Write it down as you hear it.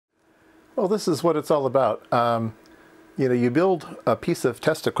Well, this is what it's all about. You know, you build a piece of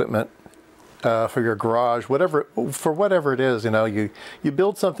test equipment for your garage, for whatever it is. You know, you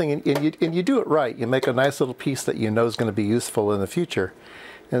build something and you do it right. You make a nice little piece that you know is going to be useful in the future.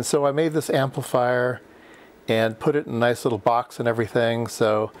 And so I made this amplifier and put it in a nice little box and everything.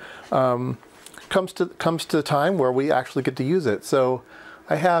 So comes to a time where we actually get to use it. So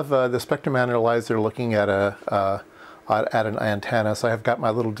I have the spectrum analyzer looking at an antenna. So I've got my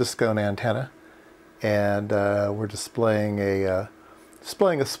little Discone antenna, and we're displaying a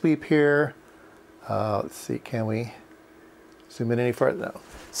sweep here. Let's see, can we zoom in any further? No.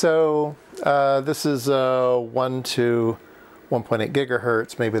 So this is 1 to 1.8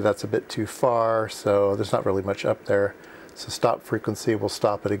 gigahertz. Maybe that's a bit too far, so there's not really much up there. So stop frequency will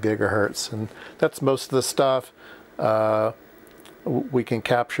stop at a gigahertz, and that's most of the stuff. We can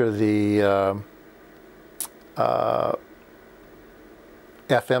capture the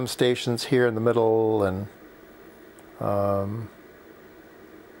FM stations here in the middle, and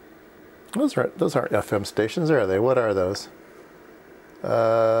those aren't FM stations, are they? What are those?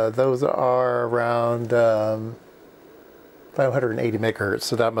 Those are around 580 megahertz,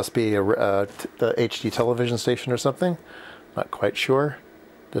 so that must be the HD television station or something. Not quite sure.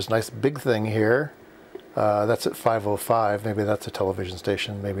 There's a nice big thing here. That's at 505. Maybe that's a television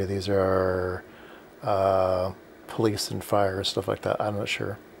station. Maybe these are police and fire and stuff like that. I'm not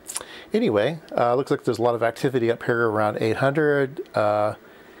sure. Anyway, looks like there's a lot of activity up here around 800. And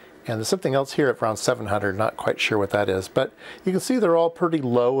there's something else here at around 700. Not quite sure what that is. But you can see they're all pretty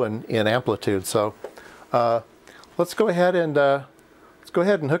low in amplitude. So let's go ahead and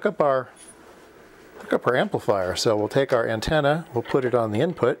hook up our amplifier. So we'll take our antenna, we'll put it on the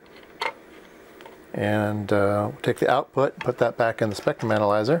input, and we'll take the output, put that back in the spectrum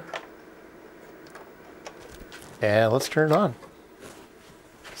analyzer, and let's turn it on.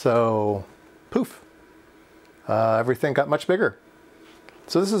 So poof, everything got much bigger.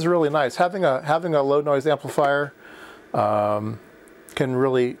 So this is really nice. Having a low noise amplifier can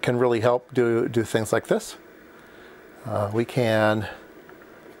really help do things like this. We can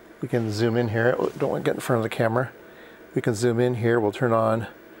zoom in here. Don't want to get in front of the camera. We can zoom in here. We'll turn on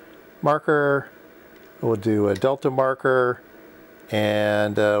marker. We'll do a delta marker,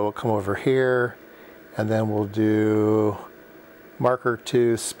 and we'll come over here, and then we'll do marker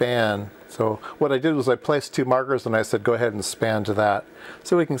to span. So what I did was I placed 2 markers and I said go ahead and span to that.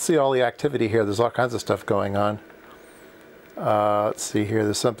 So we can see all the activity here. There's all kinds of stuff going on. Let's see here.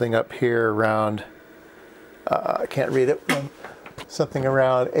 There's something up here around, I can't read it, something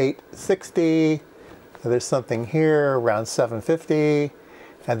around 860. There's something here around 750.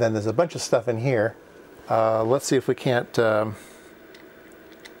 And then there's a bunch of stuff in here. Let's see if we can't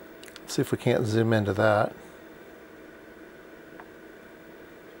zoom into that.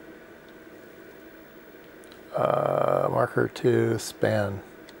 Marker to span.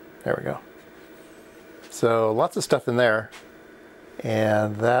 There we go. So lots of stuff in there,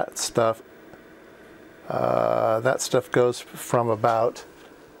 and that stuff goes from about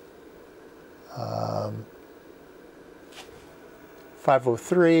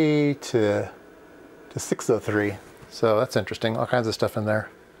 503 to 603. So that's interesting. All kinds of stuff in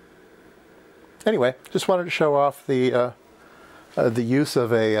there. Anyway, just wanted to show off the use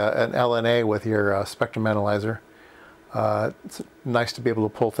of an LNA with your spectrum analyzer. It's nice to be able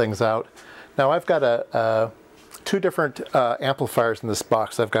to pull things out. Now I've got 2 different amplifiers in this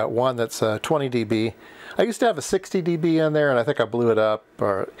box. I've got one that's 20 dB. I used to have a 60 dB in there, and I think I blew it up,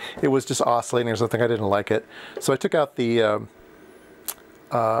 or it was just oscillating or something. I didn't like it, so I took out the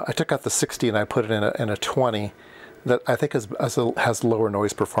 60 and I put it in a 20. That I think has lower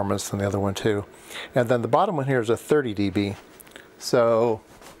noise performance than the other one too. And then the bottom one here is a 30 dB. So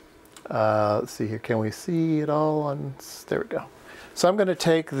let's see here, can we see it all on, there we go. So I'm going to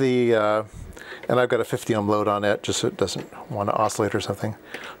take the, and I've got a 50 ohm load on it just so it doesn't want to oscillate or something.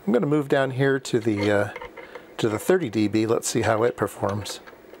 I'm going to move down here to the 30 dB. Let's see how it performs.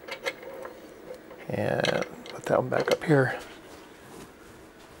 And put that one back up here.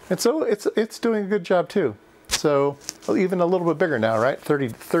 And so it's doing a good job too. So even a little bit bigger now, right? 30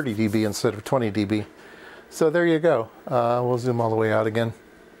 dB instead of 20 dB. So there you go. We'll zoom all the way out again.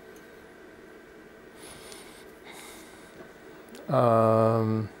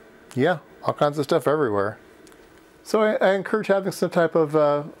 Yeah, all kinds of stuff everywhere. So I encourage having some type of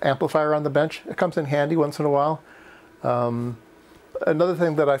amplifier on the bench. It comes in handy once in a while. Another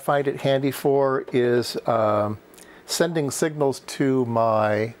thing that I find it handy for is sending signals to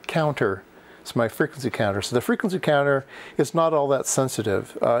my counter. is my frequency counter. So the frequency counter is not all that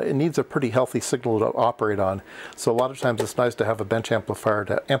sensitive. It needs a pretty healthy signal to operate on. So a lot of times it's nice to have a bench amplifier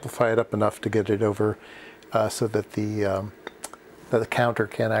to amplify it up enough to get it over so that the counter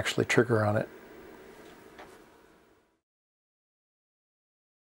can actually trigger on it.